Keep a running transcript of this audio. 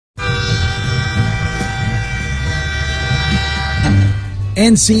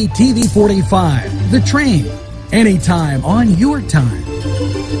NCTV45, The Train, anytime on your time.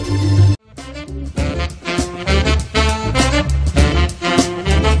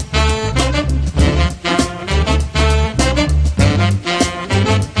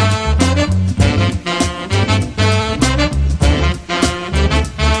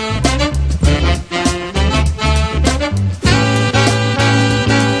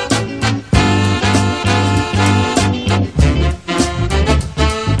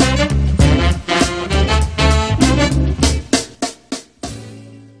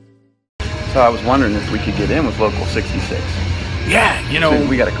 So I was wondering if we could get in with Local 66. Yeah, you know. So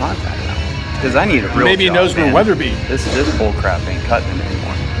we got to contact them. Because I need a real Maybe he knows where Weatherby. This bull crap ain't cutting him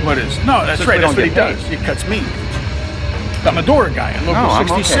anymore. What is? No, that's right. That's what he does. He cuts me. I'm a door guy in Local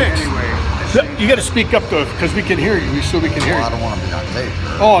 66. Okay. Anyway, you got to speak up though, because we can hear you. So we can hear you. I don't want to be on tape.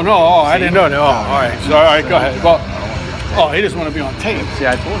 Oh no! Oh, I didn't know that. Oh, all right. So all right, go ahead. Well, oh, he doesn't want to be on tape. See,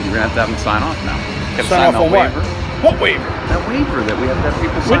 I told you we're gonna have to have him sign off now. Sign off on what? What waiver? That waiver that we have to have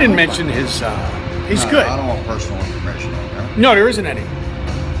people sign. We didn't mention his. He's good. I don't want personal information on there. No, there isn't any.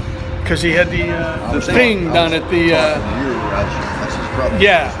 Because he had the thing down at the. That's his brother.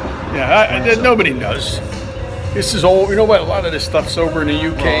 Yeah, yeah. Nobody knows. This is old. You know what? A lot of this stuff's over in the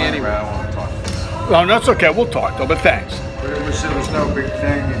UK anyway. I don't want to talk about this. No, that's okay. We'll talk though. But thanks. But it was no big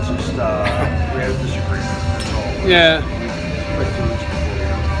thing. It's just we had a disagreement. That's all. Yeah. Like 2 weeks before.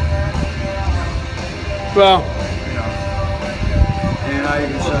 Well. You know. And I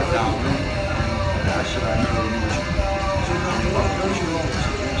even sat down with him. I said, I know you was.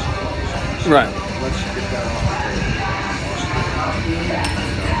 Right. Let's get that off the table.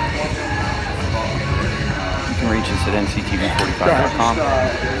 You can reach us at nctv45.com,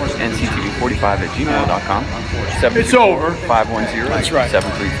 nctv45@gmail.com. It's over. 510. That's right.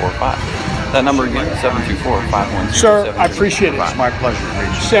 7345. That number again, 724-510. Sir, I appreciate it. It's my pleasure to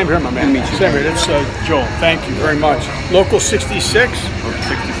meet you. Same here, my man. Good to meet you. Same here. That's Joel. Thank you very much. Local 66. Local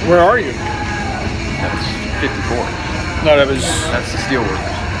 66. Where are you? That's 54. No, that was. That's the Steelworkers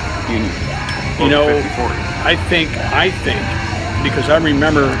Union. You know, 54. I think, because I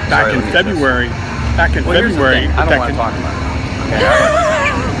remember back in February. Back in February. I don't want to talk about it. Okay.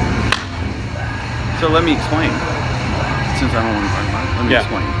 So let me explain. Since I don't want to talk about it, let me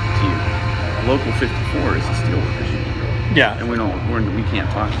explain to you. Local 54 is the Steelworkers Union. Yeah. And we can't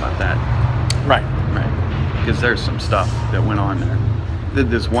talk about that. Right. Right. Because there's some stuff that went on there.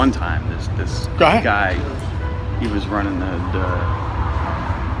 This one time, this guy, he was running the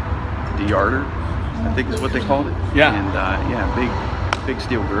yarder, I think is what they called it. Yeah. And big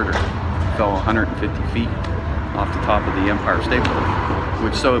steel girder fell 150 feet off the top of the Empire State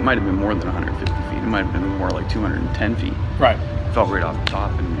Building, so it might have been more than 150 feet. It might have been more like 210 feet. Right. Fell right off the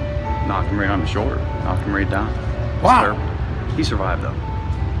top and knocked him right on the shoulder, knocked him right down. Wow. He survived though,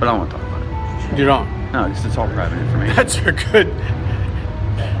 but I don't want to talk about it. You don't? No, it's all private information. That's a good.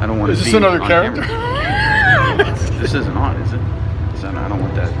 I don't want to. Is this another character? This isn't on, is it? I don't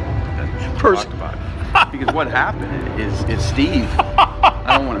want that talked about. Because what happened is Steve.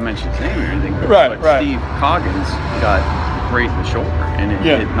 I don't want to mention his name or anything, but Steve Coggins got right in the shoulder, and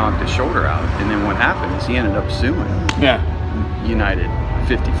it knocked his shoulder out. And then what happened is he ended up suing. United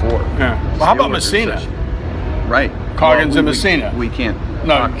 54. Yeah. Well, how about Messina? Right. Coggins and Messina. We can't.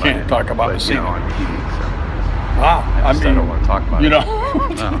 No, you can't talk about Messina. You know, on TV. So. Wow. I don't want to talk about it. I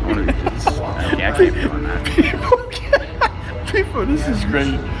can't keep doing that. People, this is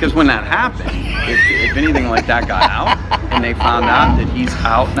great. Because when that happened, if anything like that got out, and they found out that he's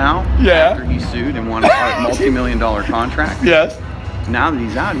out now after he sued and won a multi-million-dollar contract. Yes. Now that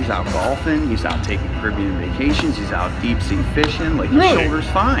he's out golfing, he's out taking Caribbean vacations, he's out deep sea fishing, like his shoulder's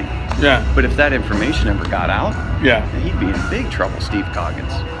fine. Yeah. But if that information ever got out, he'd be in big trouble, Steve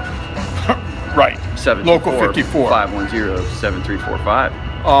Coggins. Right. Local 54. 510-7345.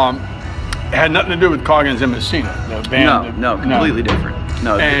 It had nothing to do with Coggins and Messina, the band. No, completely different.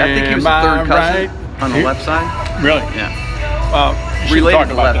 No, I think he was the third cousin on the left side. Really? Yeah. Related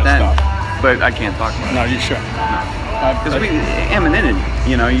to the left end, but I can't talk about it. No, you should. Because anonymity,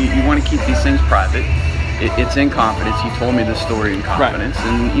 you know, you want to keep these things private. It's in confidence. You told me this story in confidence,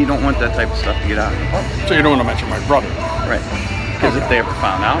 and you don't want that type of stuff to get out in the public. So you don't want to mention my brother. Right. Because if they ever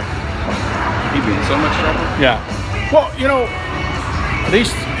found out, he'd be in so much trouble. Yeah. Well, you know, at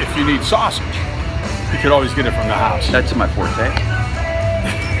least if you need sausage, you could always get it from the house. That's my forte.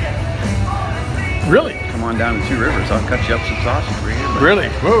 Really? Come on down to Two Rivers. I'll cut you up some sausage right here. Really?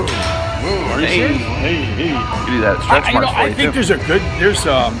 Whoa. Whoa, are you serious? Hey. You can do that at Stretch Marks. I think there's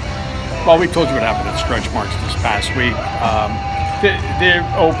well, we told you what happened at Stretch Marks this past week. They're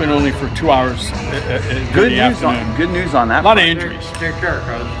open only for 2 hours Good in the news afternoon. good news on that. A lot of front. injuries. Take care,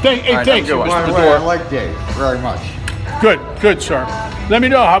 cuz. Hey, right, thanks, have a good By Mr. the way, I Door. like Dave very much. Good, sir. Let me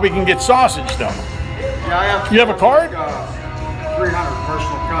know how we can get sausage, though. Yeah, I have. You have a card? 300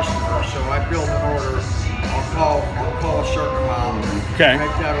 personal customers, so I build an order. I'll call a certain amount. Okay.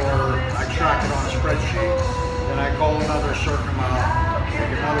 Make that order. I track it on a spreadsheet. Then I call another certain amount.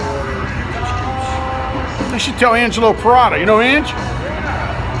 Make another order. And it just keeps. I should tell Angelo Parada. You know Ange?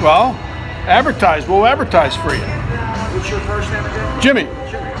 Well, advertise. We'll advertise for you. What's your first name again? Jimmy.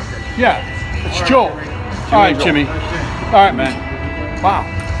 Jimmy. Okay. Yeah, it's All right, Joel. Jimmy. All right, Jimmy. Nice All right, man. Wow.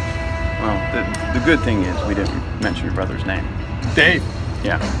 Well, the good thing is we didn't mention your brother's name. Dave.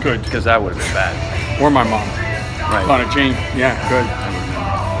 Yeah. Good. Because that would have been bad. Or my mom. Right. Donna Jean. Yeah, good.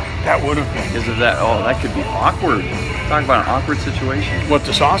 That would have been. Because of that, that could be awkward. Talk about an awkward situation. What,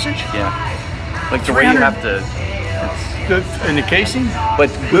 the sausage? Yeah. Like the way you 300 have to. In the casing? But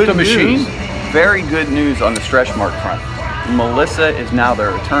good the machine? news, very good news on the stretch mark front. Melissa is now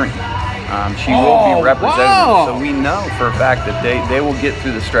their attorney. She will be representing wow. them. So we know for a fact that they will get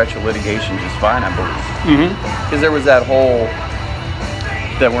through the stretch of litigation just fine, I believe. Because there was that whole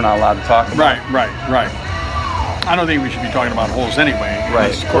that we're not allowed to talk about. Right. I don't think we should be talking about holes anyway. Right.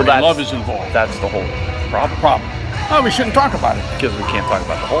 Unless Courtney Love is involved. That's the whole Problem. Oh, we shouldn't talk about it. Because we can't talk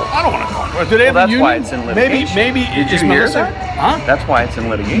about the holes. I don't want to talk about it. Do they have a That's union? why it's in litigation. Maybe Did is you hear Melissa? that? Huh? That's why it's in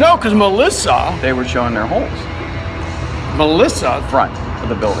litigation. No, because Melissa They were showing their holes. Front of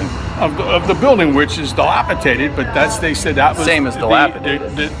the building. of the building, which is dilapidated, but they said that was Same as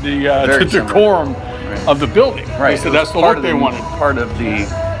dilapidated. the Very similar. decorum Right. of the building. Right. They said It that's was the part look of they wanted. Part of the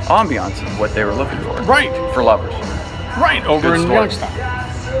ambiance of what they were looking for. Right. For lovers. Right, over Good in store.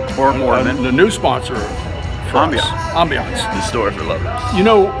 Youngstown. Or Boardman. The new sponsor for us. Ambiance. The store for lovers. You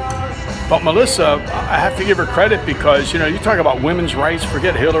know, but Melissa, I have to give her credit because, you know, you talk about women's rights,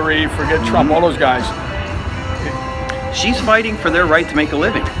 forget Hillary, forget Trump, all those guys. She's fighting for their right to make a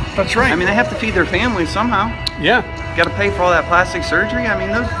living. That's right. I mean, they have to feed their families somehow. Yeah. Got to pay for all that plastic surgery. I mean,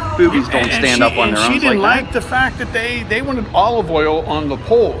 those boobies don't stand up on their own. She didn't like like the fact that they wanted olive oil on the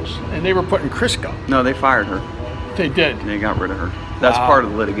poles, and they were putting Crisco. No, they fired her. They did. They got rid of her. That's part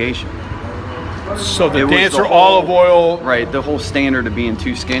of the litigation. So the It was dancer the whole- olive oil. Right, the whole standard of being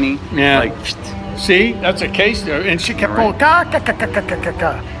too skinny. Yeah. Like, See, that's a case there, and she kept Right. going ka ka ka ka ka ka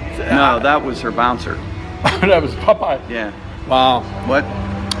ka. no, that was her bouncer. That was Popeye. Yeah. Wow. What?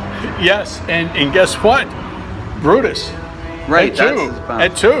 Yes, and guess what? Brutus. Right, At that's two. his bouncer.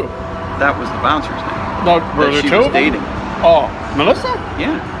 At two. That was the bouncer's name. No, were That there she two was of them? dating. Oh, Melissa?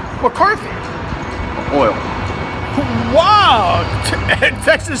 Yeah. McCarthy. Oil. Wow,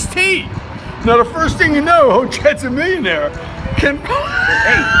 Texas tea. Now the first thing you know, Jed's a millionaire.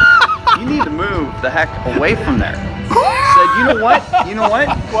 Hey, you need to move the heck away from there. Said, you know what?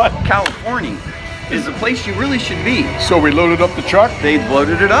 What? California is the place you really should be. So we loaded up the truck. They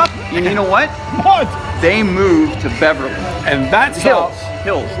loaded it up. And you know what? What? They moved to Beverly And that's Hills. how.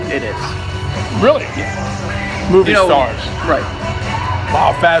 Hills, it is. Really? Movie You know, stars. Right.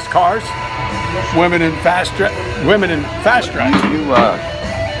 Wow, fast cars. Women in fast drive. You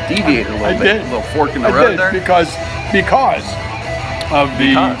deviated a little I bit. did. A little fork in the I road did, there. because of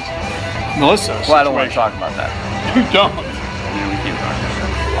the Melissa Well, I don't want to situation. talk about that. You don't. Yeah, we can't talk about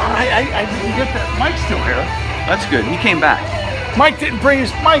that. I didn't get that. Mike's still here. That's good. He came back. Mike didn't bring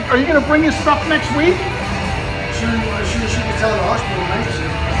his. Mike, are you going to bring his stuff next week? She can tell the hospital next.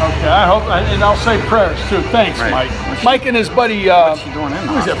 Okay, I hope, and I'll say prayers too. Thanks, Right. Mike. What's she- Mike and his buddy. What's she doing in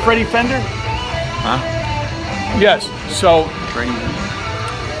the Who is it? hospital? Freddie Fender. Huh? Yes. So Freddie?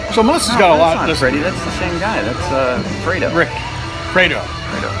 Melissa's No, got a that's lot. not Listen, Freddie. That's the same guy. That's Fredo. Rick. Fredo.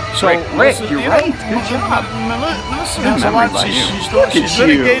 Fredo. So Rick, Melissa, you're you right. know, Good job. Melissa Good has a memory lot. by you. She's Look she's at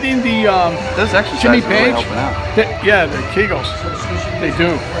you. litigating the Those exercises Jimmy are really Page. helping out. Yeah, the Kegels. They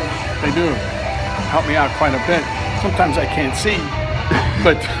do. They do. Help me out quite a bit. Sometimes I can't see,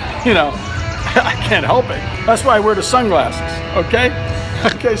 but you know, I can't help it. That's why I wear the sunglasses. Okay.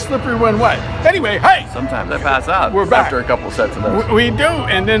 Okay. Slippery when wet. Anyway, hey. Sometimes I pass out. We're back. After a couple sets of those. We do,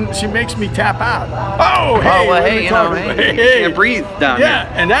 and then she makes me tap out. Oh, hey, well, what are hey, we you know, talking about? hey, you can't breathe down Yeah,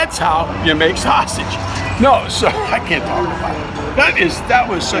 here. and that's how you make sausage. No, so I can't talk about it. That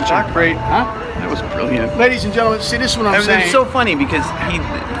was such a great, huh? That was brilliant. Ladies and gentlemen, see, this is what I'm saying. It's so funny because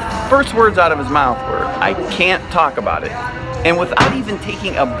first words out of his mouth were, "I can't talk about it," and without even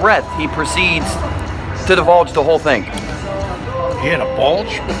taking a breath, he proceeds to divulge the whole thing. He had a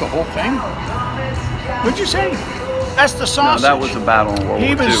bulge with the whole thing. What'd you say? That's the No, sausage. that was a battle in World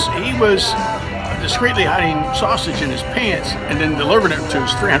He War was II. he was discreetly hiding sausage in his pants and then delivering it to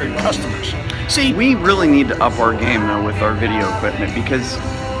his 300 customers. See, we really need to up our game though with our video equipment because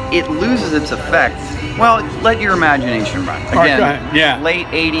it loses its effect. Well, let your imagination run. Again, late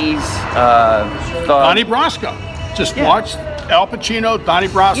 80s. Donnie Brasco. Just watch Al Pacino, Donnie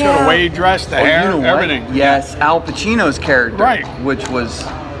Brasco, the way he dressed, the hair, everything. Yes, Al Pacino's character. Right. Which was,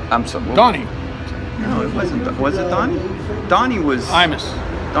 I'm sorry. Donnie. No, it wasn't. Was it Donnie? Donnie was. Imus.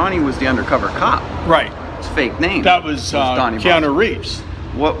 Donnie was the undercover cop. Right. His fake name. That was Donnie Keanu Brasco. Reeves.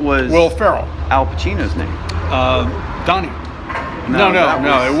 What was Will Ferrell? Al Pacino's name? Donnie.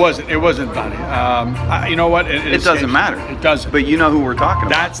 No, it wasn't. It wasn't Donnie. You know what? It doesn't matter. It doesn't. But you know who we're talking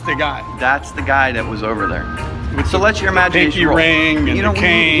about. That's the guy. That's the guy that was over there. So let your imagination pinky roll. ring and you know, the we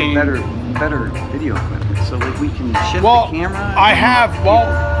need cane. to get better video equipment, so like we can shift Well, the camera. I have. Well,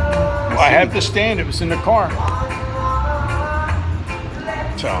 I have the stand. It was in the car.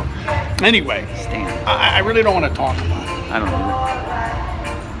 So, anyway, Stand. I really don't want to talk about it. I don't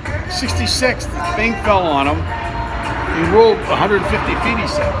know. 66, the thing fell on him. He rolled 150 feet, he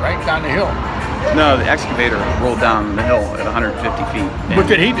said, right down the hill. No, the excavator rolled down the hill at 150 feet. What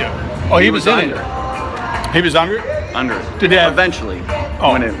did he do? Oh, he was in under it. He was under it? Under it. Did that Eventually,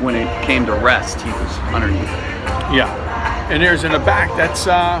 when it came to rest, he was underneath. Yeah. And there's in the back, That's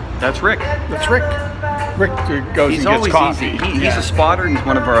Rick. that's Rick. Rick goes He's and always gets coffee. easy. He's a spotter. He's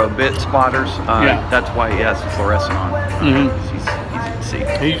one of our obit spotters. That's why he has the fluorescent on. He's easy to see.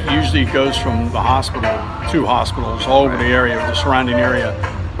 He usually goes from the hospital to hospitals all over the area, the surrounding area.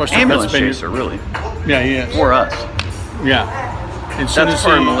 Ambulance chaser, really. Yeah, he is. For us. Yeah. And soon That's as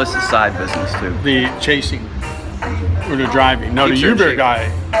part of Melissa's side business, too. the chasing or the driving. No, the Keeps her in Uber shape.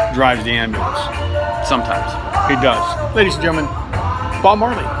 guy drives the ambulance. Sometimes. He does. Ladies and gentlemen, Bob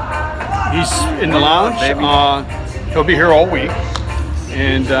Marley. He's in the lounge. He'll be here all week.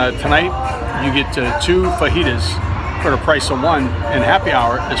 And tonight, you get 2 fajitas for the price of 1. And happy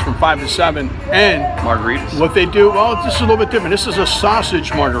hour is from 5 to 7. And Margaritas. what they do, well, this is a little bit different. This is a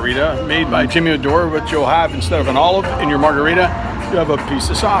sausage margarita made by Jimmy Odor. What you'll have instead of an olive in your margarita, you have a piece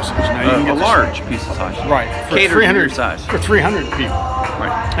of sausage. Now you can get a large piece of sausage. Right. For Catered 300 to your size. For 300 people.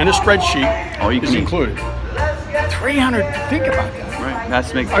 Right. And a spreadsheet All you can is eat. included. 300. Think about that. Right. That's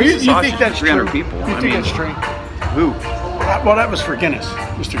to make a Are piece you of sausage think that's for 300 true? people. You think that's true? Who? Well, that was for Guinness,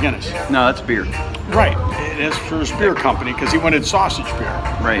 Mr. Guinness. No, that's beer. Right. It is for his beer company because he wanted sausage beer.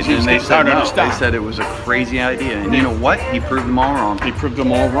 Right. He's And they getting said tired of no. the stuff. They said it was a crazy idea. And you know what? He proved them all wrong. He proved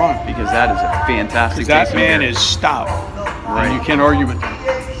them all wrong. Because that is a fantastic That tasting man beer. is stout. Right. And you can't argue with him.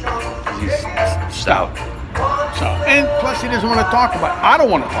 He's stout. So, and plus he doesn't want to talk about it. I don't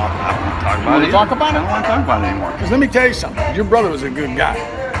want to talk about it. Talk You about want it. to talk about I don't it? want to talk about it anymore. Because let me tell you something. Your brother was a good guy.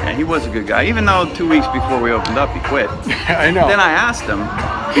 Yeah, he was a good guy. Even though 2 weeks before we opened up, he quit. I know. Then I asked him,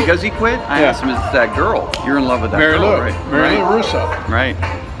 because he quit, I asked him, is it that girl? You're in love with that Mary girl, Lou. right? Mary Lou right. Russo. Right.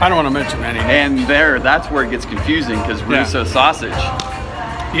 I don't want to mention any names. And that's where it gets confusing, because Russo sausage.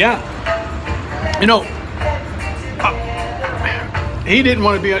 Yeah. You know, he didn't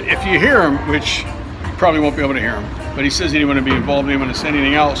want to be, if you hear him, which you probably won't be able to hear him, but he says he didn't want to be involved, he didn't want to say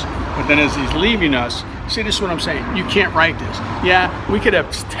anything else. But then as he's leaving us, see, this is what I'm saying. You can't write this. Yeah, we could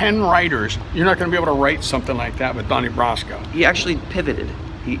have 10 writers. You're not going to be able to write something like that with Donnie Brasco. He actually pivoted.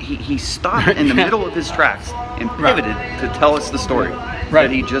 He stopped in the middle of his tracks and pivoted to tell us the story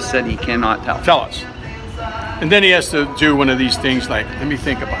that he just said he cannot tell. Tell us. And then he has to do one of these things like, let me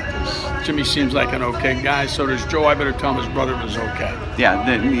think about this. Jimmy seems like an okay guy, so does Joe. I better tell him his brother was okay. Yeah,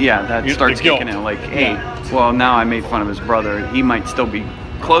 that starts the guilt. kicking in. Like, hey, well, now I made fun of his brother. He might still be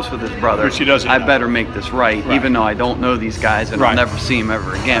close with his brother. Which he doesn't I know. better make this right, even though I don't know these guys and I'll never see him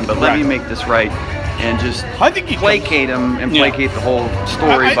ever again. But let me make this right and just placate him and placate the whole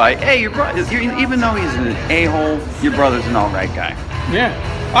story by, hey, your brother, even though he's an a-hole, your brother's an all-right guy. Yeah.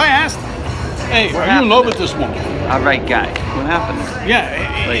 I asked him, hey, are you in love with this woman? All-right guy. What happened?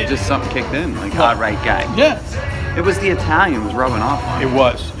 Yeah. Like, just something kicked in, like, all-right guy. Yeah. It was the Italian was rubbing off on him. It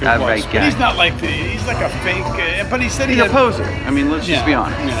was. All-right But guy. he's not like he's like a fake, but he said He's a poser. I mean, let's just be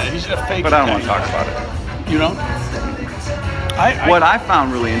honest. Yeah, he's a fake But I don't guy. want to talk about it. You know? What I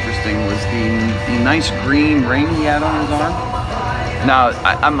found really interesting was the nice green ring he had on his arm. Now,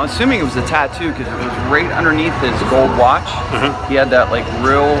 I'm assuming it was a tattoo because it was right underneath his gold watch. He had that like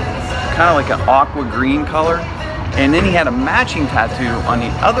real, kind of like an aqua green color. And then he had a matching tattoo on the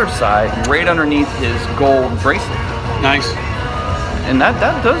other side, right underneath his gold bracelet. Nice. And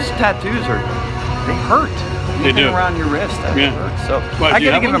those tattoos they hurt. They do. Around your wrist, that hurts. So What, I do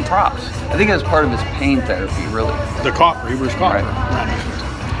you gotta have give him one? props. I think that's part of his pain therapy, really. The copper, he was copper.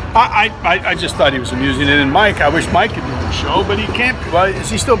 Right. I just thought he was amusing. And then Mike, I wish Mike could do the show, but he can't. Well, is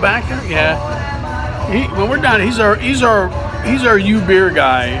he still back there? Yeah. When we're done, he's our he's our U beer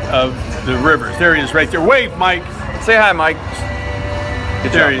guy of the rivers. There he is, right there. Wave, Mike. Say hi, Mike.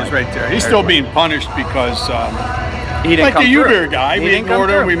 There he is, right there. He's still being punished because, he didn't like come the through. U-Beer guy, we ignored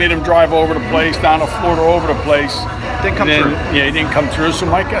him. We made him drive over the place, down to Florida, over the place. Didn't come through. Yeah, he didn't come through. So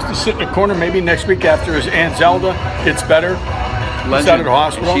Mike has to sit in the corner. Maybe next week after his Aunt Zelda gets better. He's out of the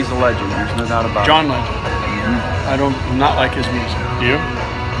hospital. She's a legend. There's no doubt about John Legend. I don't not like his music. Do you?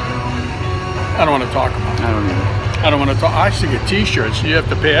 I don't want to talk about it. I don't either. I don't want to talk. I should get T-shirts. You have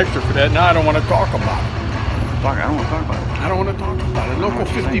to pay extra for that. No, I don't want to talk about it. I don't want to talk about it. I don't want to talk about it. Local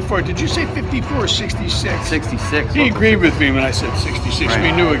 54. Did you say 54 or 66? 66. He agreed with me when I said 66. Right.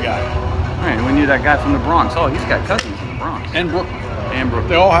 We knew a guy. Right, we knew that guy from the Bronx. Oh, he's got cousins in the Bronx. And Brooklyn. And Brooklyn.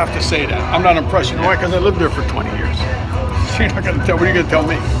 They all have to say that. I'm not impressed. You know why? Because I lived there for 20 years. So you're not going to tell. What are you going to tell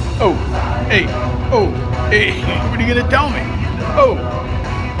me? Oh, hey, oh, hey. What are you going to tell me? Oh,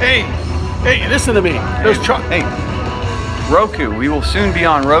 hey, hey. Listen to me. Those trucks. Hey, Roku. We will soon be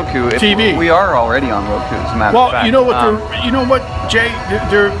on Roku. TV. We are already on Roku, as a matter of fact. Well, you know what? You know what, Jay?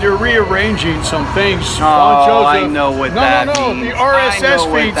 They're rearranging some things. Oh, I know what that means. No, the RSS I know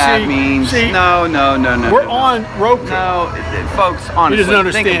feed. What that means. See, no. We're on Roku. No, folks, honestly, You doesn't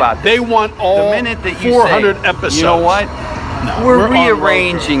understand. think about this. They want all the minute that you 400 say, episodes. You know what? No, we're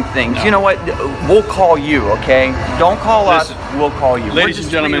rearranging things. No. You know what? We'll call you, okay? Don't call us. We'll call you. Ladies and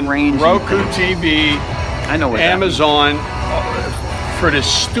gentlemen, Roku TV, I know what Amazon, for this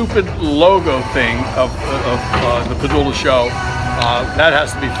stupid logo thing of the Padula show. That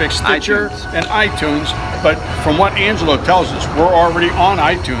has to be fixed. Stitcher and iTunes. But from what Angelo tells us, we're already on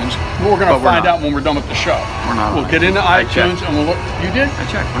iTunes. We're going to find out when we're done with the show. We're not. We'll get into iTunes and we'll look. You did? I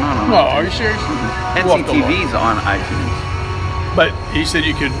checked. We're not on. No, are you serious? NCTV's on iTunes. But he said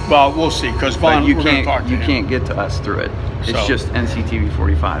you could. Well, we'll see. Because Vaughn, we're going to talk to him. You can't get to us through it. It's just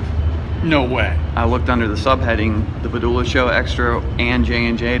NCTV45. No way. I looked under the subheading, the Padula Show Extra and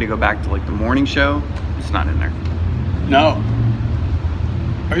J&J to go back to like the morning show. It's not in there. No.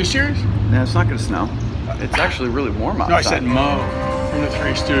 Are you serious? No, it's not going to snow. It's actually really warm outside. No, I said Mo from the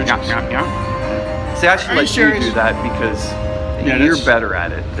Three Stooges. Yeah. See, I should let you do that because you're better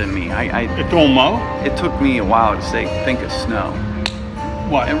at it than me. It took me a while to think of snow.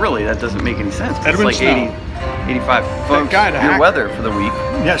 What? And really, that doesn't make any sense. It's like 80, 85. Folks, your weather for the week.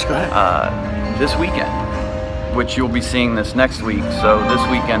 Yes, go ahead. This weekend, which you'll be seeing this next week. So this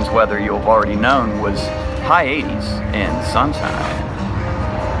weekend's weather you'll have already known was high 80s and sunshine.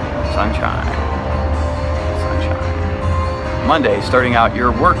 Monday, starting out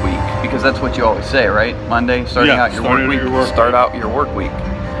your work week, because that's what you always say, right? Monday, starting out your work week. Start out your work week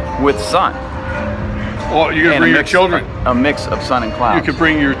with sun. Well, you're going to bring your children. A mix of sun and clouds. You could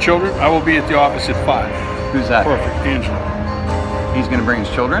bring your children. I will be at the office at 5. Who's that? Perfect, Angelo. He's going to bring his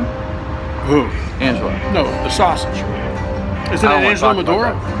children? Who? Angelo. No, the sausage. Isn't it Angelo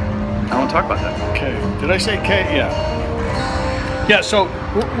Medora? I don't want to talk about that. K. Did I say K? Yeah. Yeah, so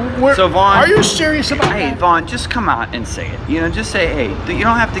Vaughn, are you serious about that? Hey, Vaughn, just come out and say it. You know, just say, hey, you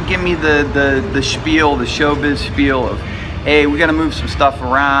don't have to give me the spiel, the showbiz spiel of, hey, we got to move some stuff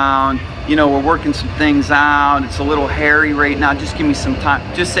around. You know, we're working some things out. It's a little hairy right now. Just give me some time.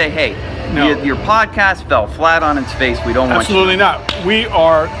 Just say, hey, your podcast fell flat on its face. We don't want you. Absolutely not. We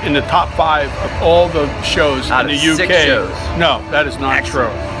are in the top 5 of all the shows in the UK. 6 shows. No, that is not true.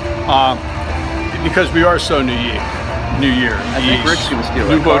 Because we are so New Year. I think Rick's going to steal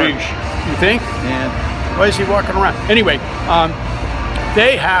that car. You think? Yeah. Why is he walking around? Anyway,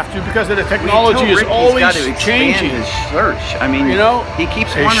 they have to, because of the technology is always got to changing. His search. I mean, you know, he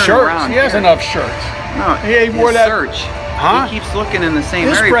keeps his wandering shirts. around. He has enough shirts. No, he wore that search. Huh? He keeps looking in the same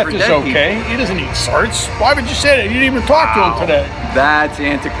His area. breath for is dead okay. people. He doesn't need certs. Why would you say that? You didn't even talk to him today. That's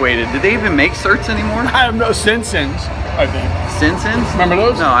antiquated. Did they even make certs anymore? I have no Simpsons, I think. Simpsons? Remember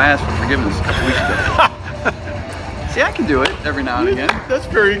those? No, I asked for forgiveness a couple weeks ago. See, I can do it every now and again. That's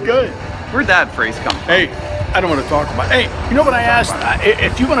very good. Where'd that phrase come from? Hey, I don't want to talk about it. Hey, you know what I asked?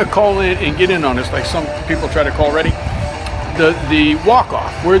 If you want to call in and get in on this, like some people try to call already, the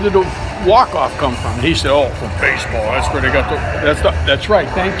walk-off, where did the walk-off come from? And he said, oh, from baseball. That's where they got that's right,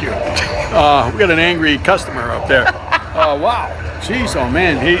 thank you. We got an angry customer up there. Wow. Jeez, oh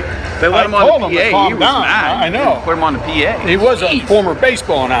man, they let him on the PA. He was mad. I know. Put him on the PA. He was a former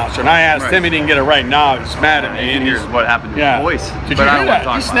baseball announcer, and I asked him. He didn't get it right. Now he's mad at me. And here's what happened to his voice. Did you hear that?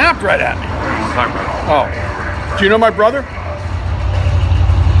 He snapped right at me. I don't want to talk about it. Oh, do you know my brother?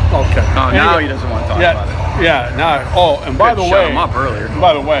 Okay. Oh, now he doesn't want to talk about it. Yeah. Now. Oh, and by the way, shut him up earlier.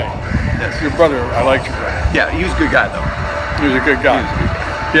 By the way, your brother. I liked your brother. Yeah, he was a good guy though. He was a good guy.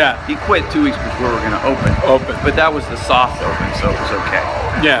 Yeah. He quit 2 weeks before we were going to open. But that was the soft open, so it was okay.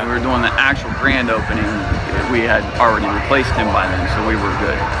 Yeah. We were doing the actual grand opening. we had already replaced him by then, so we were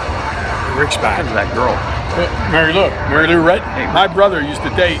good. Rick's back. Because of that girl. Mary Lou Retton. My brother used to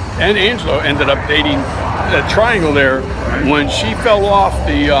date, and Angelo ended up dating a triangle there when she fell off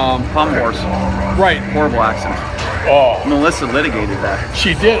the Palm horse. Right. Horrible accident. Oh. Melissa litigated that.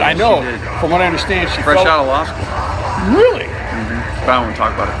 She did, I know. She did. From what I understand, she Fresh fell out of law school. Really? But I don't want to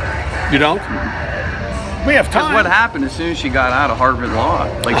talk about it. You don't? We have time. Because what happened as soon as she got out of Harvard Law,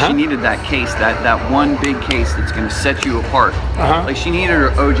 like she needed that case, that one big case that's going to set you apart. Like she needed her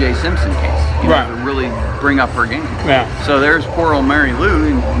O.J. Simpson case, you know, to really bring up her game. Yeah. So there's poor old Mary Lou,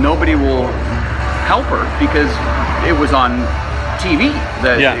 and nobody will help her because it was on TV.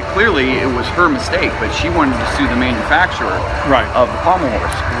 That clearly it was her mistake, but she wanted to sue the manufacturer of the pommel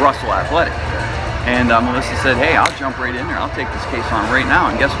horse, Russell Athletic. And Melissa said, hey, I'll jump right in there. I'll take this case on right now.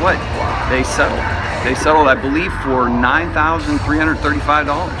 And guess what? They settled. They settled, I believe, for $9,335.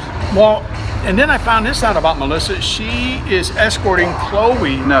 Well, and then I found this out about Melissa. She is escorting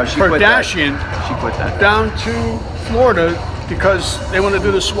Khloe Kardashian She quit that. down to Florida because they want to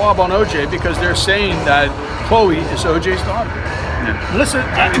do the swab on OJ because they're saying that Khloe is OJ's daughter. Yeah. Listen,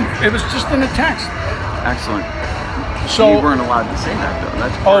 it was just in the text. Excellent. So you weren't allowed to say that, though.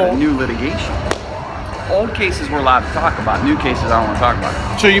 That's part of new litigation. Old cases we're allowed to talk about. New cases I don't want to talk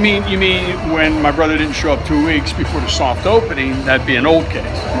about. So you mean when my brother didn't show up 2 weeks before the soft opening, that'd be an old case?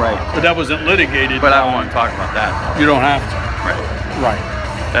 Right. But that wasn't litigated. But I don't want to talk about that. You don't have to. Right. Right.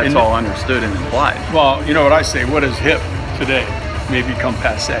 That's all understood and implied. Well, you know what I say, what is hip today may become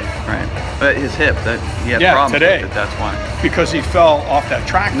passé. Right. But his hip, he had problems today. with it, that's why. Because he fell off that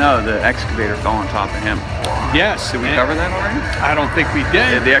track? No, the excavator fell on top of him. Yes. Did we cover that already? I don't think we did.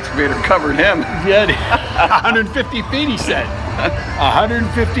 Yeah, the excavator covered him. Yeah, 150 feet, he said.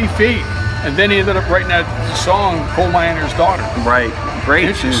 150 feet. And then he ended up writing that song, Coal Miner's Daughter. Right. Great.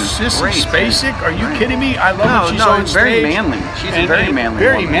 This is basic. Are you kidding me? I love when she's on stage. Very manly. She's a very manly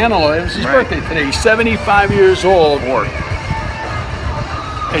Very woman. manly. It was his birthday today. He's 75 years old.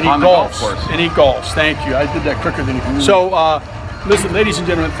 And he golfs. And he golfs. Thank you. I did that quicker than you. So, listen, ladies and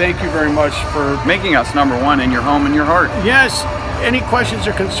gentlemen, thank you very much for making us #1 in your home and your heart. Yes. Any questions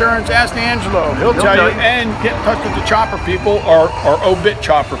or concerns, ask Angelo. He'll tell you. And get in touch with the chopper people or obit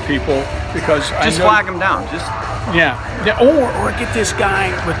chopper people because just flag them down. Just or get this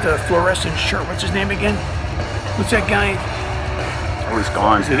guy with the fluorescent shirt. What's his name again? What's that guy? Oh, he's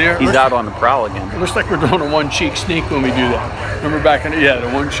gone. Is he there? He's out on the prowl again. It looks like we're doing a one-cheek sneak when we do that. Remember back in the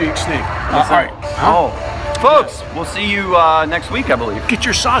one-cheek sneak. All right. Folks, we'll see you next week, I believe. Get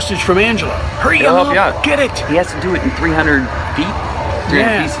your sausage from Angelo. Hurry up. Help you out. Get it. He has to do it in 300 feet?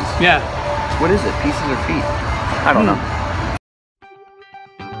 300 pieces. Yeah. What is it? Pieces or feet? I don't know.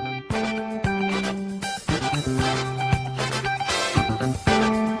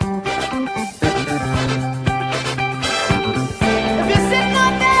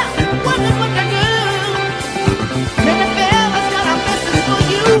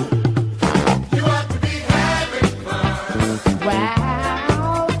 Wow.